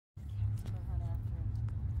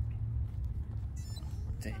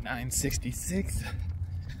Day 966.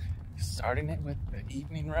 Starting it with the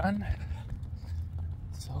evening run.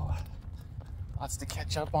 So, lots to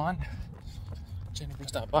catch up on. Jennifer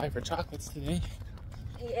stopped by for chocolates today.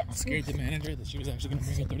 Yeah. I scared the manager that she was actually going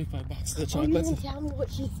to bring her $35 to the You chocolates. didn't tell me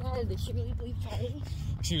what she said. Did she really believe Charlie?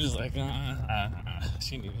 She was like,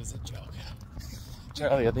 she knew it was a joke.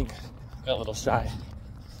 Charlie, I think, got a little shy.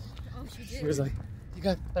 Oh, she did. She was like, you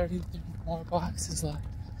got 30 more boxes left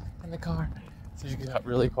in the car. So she got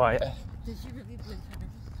really quiet. Did she really believe her?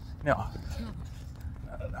 No.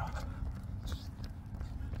 No.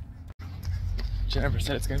 Jennifer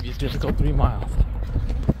said it's going to be a difficult 3 miles.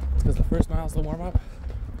 It's because the first mile is the warm-up.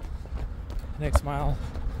 Next mile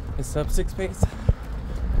is sub 6 pace.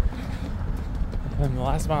 And then the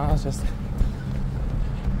last mile is just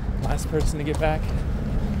last person to get back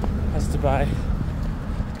has to buy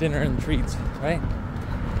dinner and treats, right?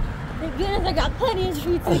 Thank goodness I got plenty of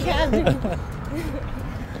treats to grab.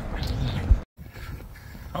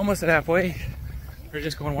 Almost at halfway. We're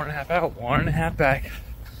just going 1.5 out, 1.5 back.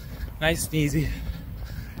 Nice and easy.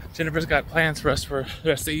 Jennifer's got plans for us for the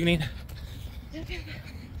rest of the evening.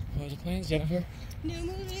 What are the plans, Jennifer? New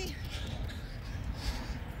movie.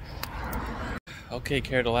 Okay,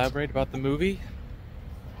 care to elaborate about the movie?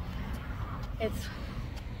 It's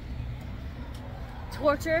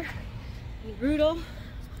torture and brutal,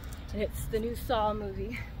 and it's the new Saw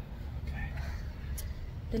movie. Okay.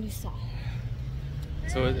 The new Saw.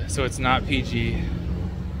 So it's not PG.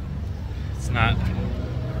 It's not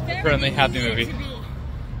a friendly, happy movie. To be.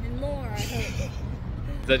 And more, I hope.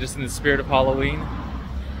 Is that just in the spirit of Halloween?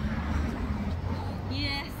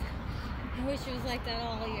 Yes. I wish it was like that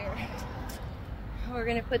all year. We're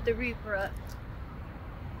gonna put the Reaper up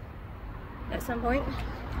at some point.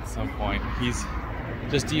 At some point. He's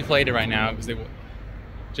just deflated right now because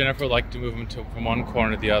Jennifer would like to move him from one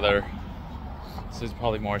corner to the other. So there's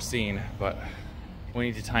probably more seen, but we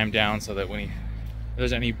need to time down so that if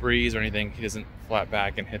there's any breeze or anything, he doesn't flat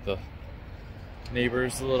back and hit the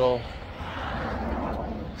neighbor's little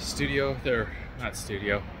studio. Their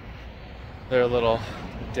little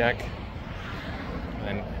deck, and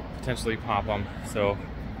then potentially pop them. So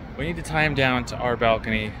we need to tie him down to our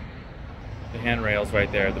balcony, the handrails right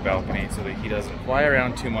there at the balcony, so that he doesn't fly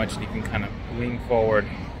around too much and he can kind of lean forward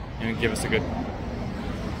and give us a good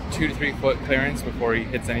 2 to 3 foot clearance before he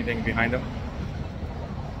hits anything behind him.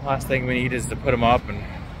 Last thing we need is to put him up and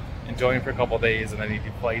enjoy him for a couple days, and then he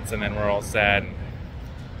deflates, and then we're all sad and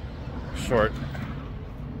short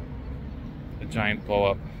a giant blow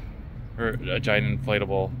up, or a giant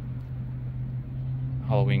inflatable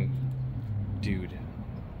Halloween dude.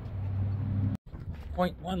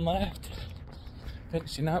 0.1 left.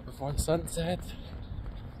 Finishing up before the sun sets.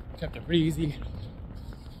 Kept it pretty easy.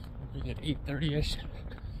 We did 8:30ish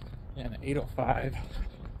and 8:05.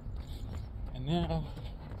 And now,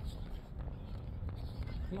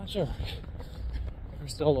 I'm not sure if we're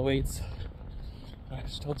still the weights. I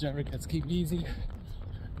just told Jennifer, let's keep it easy.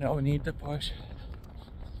 No need to push.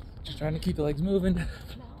 Just trying to keep the legs moving.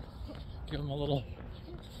 Give them a little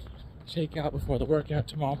shake out before the workout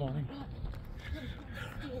tomorrow morning.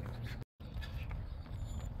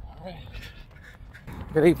 Alright.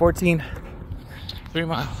 Got 8:14. 3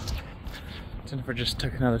 miles. Jennifer just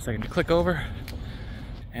took another second to click over.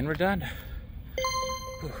 And we're done.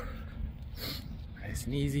 Whew. Nice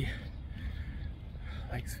and easy.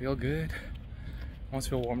 Legs feel good. Almost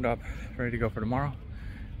feel warmed up, ready to go for tomorrow,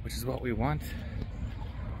 which is what we want.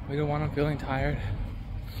 We don't want them feeling tired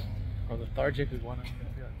or lethargic. We want them to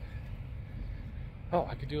feel like, oh,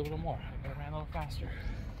 I could do a little more. I could have ran a little faster.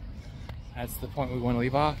 That's the point we want to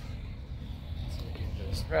leave off. So we can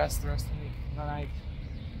just rest the rest of the night.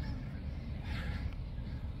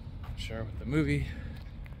 I'm sure with the movie,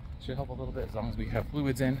 should help a little bit as long as we have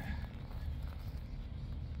fluids in.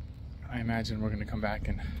 I imagine we're going to come back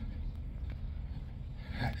and,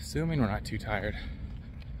 assuming we're not too tired,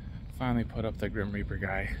 finally put up the Grim Reaper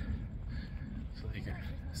guy so he can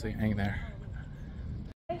hang there.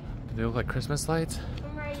 Do they look like Christmas lights?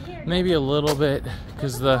 I'm right here. Maybe a little bit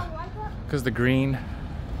because the green.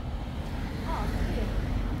 Oh, shit.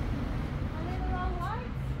 Are they the wrong lights?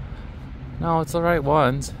 No, it's the right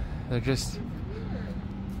ones. They're just,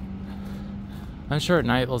 I'm sure at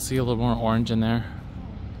night we'll see a little more orange in there.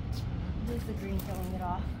 There's the green throwing it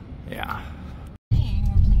off. Yeah. Dang,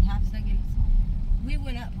 we're playing half seconds. We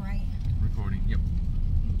went up, right? Recording, yep.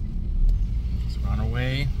 So we're on our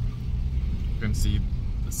way. We're gonna see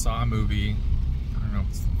the Saw movie. I don't know if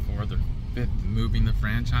it's the 4th or 5th movie in the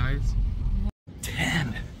franchise.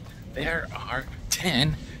 10. There are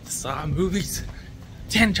 10 Saw movies.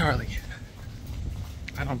 10, Charlie.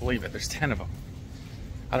 I don't believe it. There's 10 of them.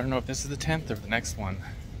 I don't know if this is the 10th or the next one.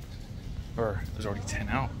 Or there's already 10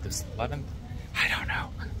 out. This 11th? I don't know.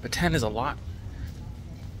 But 10 is a lot.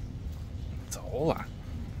 It's a whole lot.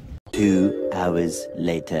 2 hours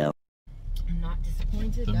later. I'm not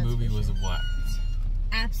disappointed. The movie was what?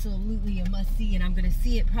 Absolutely a must-see, and I'm gonna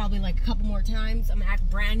see it probably like a couple more times. I'm gonna act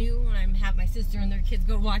brand new when I have my sister and their kids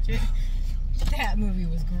go watch it. That movie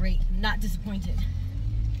was great. I'm not disappointed.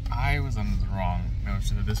 I was under the wrong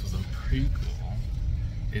notion that this was a prequel.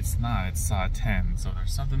 It's not. It's Saw 10. So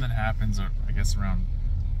there's something that happens, or I guess around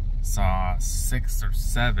Saw 6 or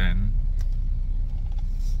 7.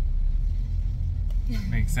 That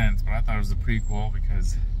makes sense, but I thought it was a prequel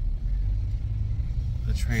because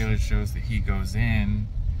the trailer shows that he goes in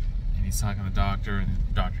and he's talking to the doctor, and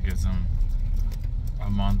the doctor gives him a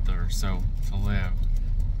month or so to live.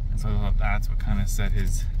 And so I thought that's what kind of set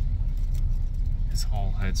his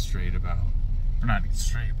whole head straight about, or not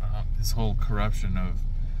straight, but his whole corruption of,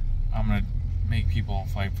 I'm gonna make people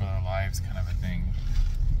fight for their lives kind of a thing.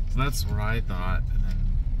 So that's what I thought, and then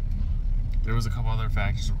there was a couple other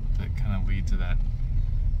factors that kind of lead to that,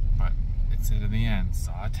 but it said in the end,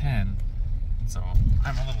 Saw 10. So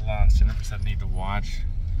I'm a little lost. Jennifer said I need to watch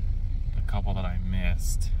the couple that I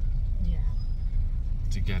missed. Yeah.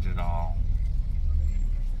 To get it all.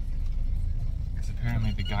 Because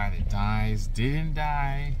apparently the guy that dies didn't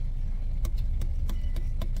die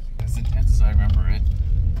as intense as I remember it.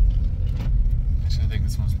 Actually, I think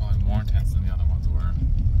this one's probably more intense than the other ones were.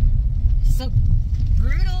 So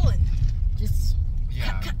brutal and just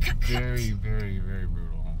cut. Very, very, very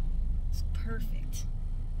brutal. It's perfect.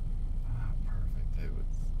 Perfect.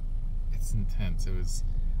 It's intense. It was.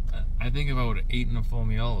 I think if I would have eaten a full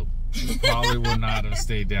meal, it probably would not have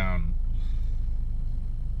stayed down.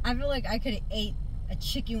 I feel like I could have ate a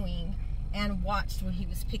chicken wing and watched when he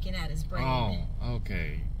was picking at his brain. Oh,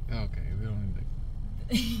 okay. Okay, we don't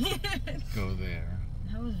need to go there.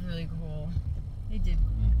 That was really cool. They did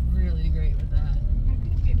really great with that. I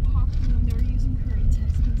couldn't get popcorn when they were using her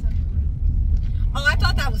intestines as a root. Oh, I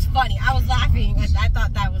thought that was funny. I was laughing. I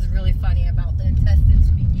thought that was really funny about the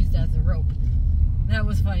intestines being used as a rope. That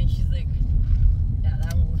was funny. She's like, yeah,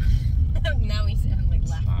 that one. Now I'm like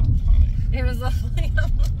laughing. Not funny. It was so funny.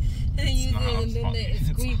 They use it and then it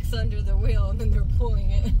squeaks under the wheel and then they're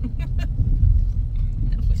pulling it.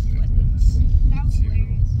 That was funny. That was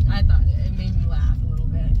hilarious. I thought it made me laugh a little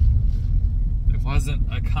bit. It wasn't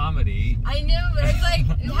a comedy. I know, but it's like,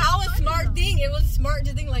 how a smart thing. It was smart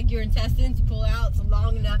to think like your intestines pull out so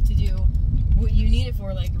long enough to do what you need it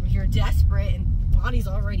for. Like if you're desperate and the body's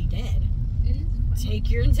already dead, It is funny. take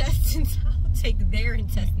your intestines out. Take their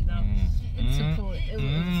intestines out. To pull it.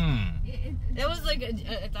 It was like I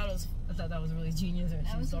thought that was really genius. Or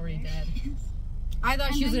she was already dead. I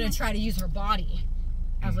thought she was gonna try to use her body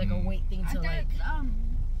as like a weight thing I to like. thought,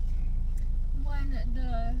 when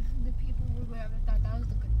the people were whatever, I thought that was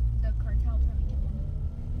the cartel trying to kill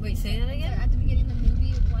him. Wait, say that again. At the beginning of the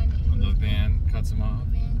movie, when The van cuts him off.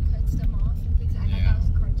 the van cuts them off and things, I thought that was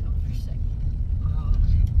the cartel for a second.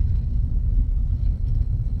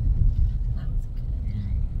 That was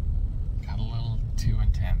good. Got a little too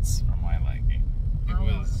intense for my liking. It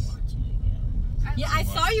was. Yeah, I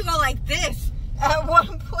saw you go like this at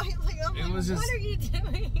one point. Like, I'm It like, was just- what are you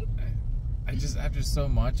doing? I just, after so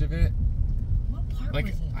much of it, What part like,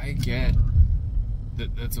 was it? I get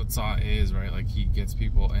that that's what Saw is, right? Like, he gets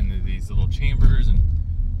people into these little chambers, and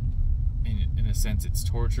in a sense, it's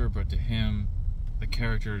torture, but to him, the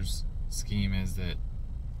character's scheme is that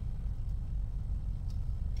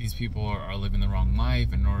these people are living the wrong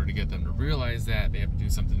life, and in order to get them to realize that, they have to do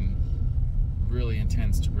something really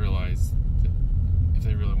intense to realize that if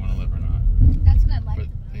they really want to live or not. That's what I liked.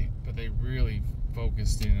 But they really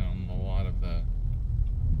focused in on a lot of the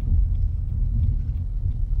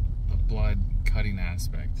blood cutting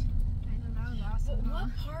aspect. I know, that was awesome. But what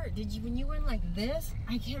part did you, when you went like this?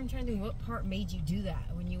 I'm trying to think what part made you do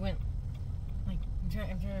that when you went like, I'm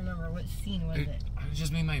trying to remember what scene was it? It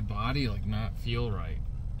just made my body like not feel right.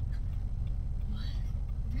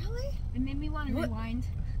 Really? It made me want to What? rewind.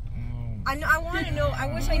 I want to know.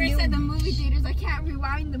 I wish I When I knew. said the movie theaters, I can't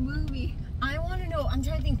rewind the movie. I want to know. I'm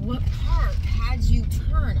trying to think what part had you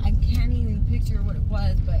turn. I can't even picture what it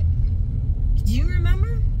was, but do you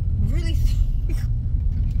remember? Really think?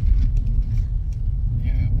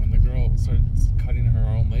 Yeah, when the girl started cutting her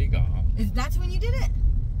own leg off. That's when you did it?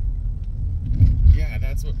 Yeah,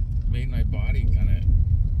 that's what made my body kind of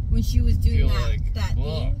When she was doing feel that like that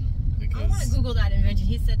well, thing? I want to because Google that invention.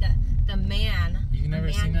 He said that the man. you've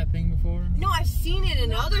never seen that thing before? No, I've seen it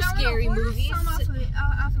in other scary movies. Some off of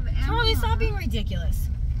Charlie, Amazon. stop being ridiculous.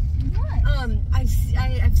 What? I've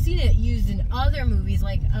seen it used in other movies,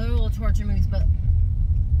 like other little torture movies, but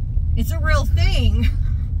it's a real thing.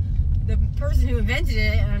 The person who invented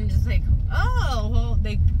it, and I'm just like, oh, well,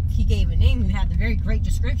 he gave a name who had the very great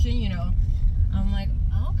description, you know. I'm like,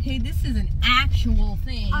 okay, this is an actual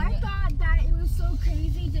thing. I thought that it was so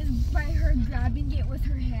crazy just by her grabbing it with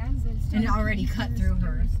her hands and it already cut through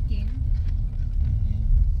her skin.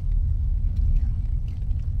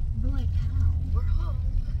 But like, how? We're home.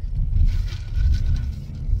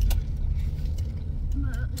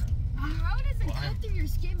 How does it cut through your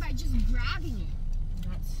skin by just grabbing it?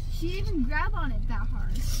 She didn't even grab on it that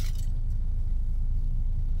hard.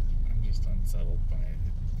 I'm just unsettled by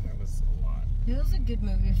it. That was a lot. It was a good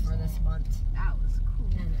movie for this month. That was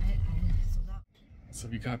cool. And So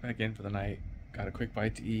we got back in for the night, got a quick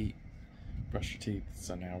bite to eat, brushed your teeth.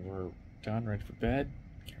 So now we're done, ready for bed,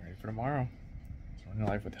 getting ready for tomorrow. So running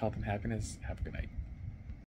life with health and happiness. Have a good night.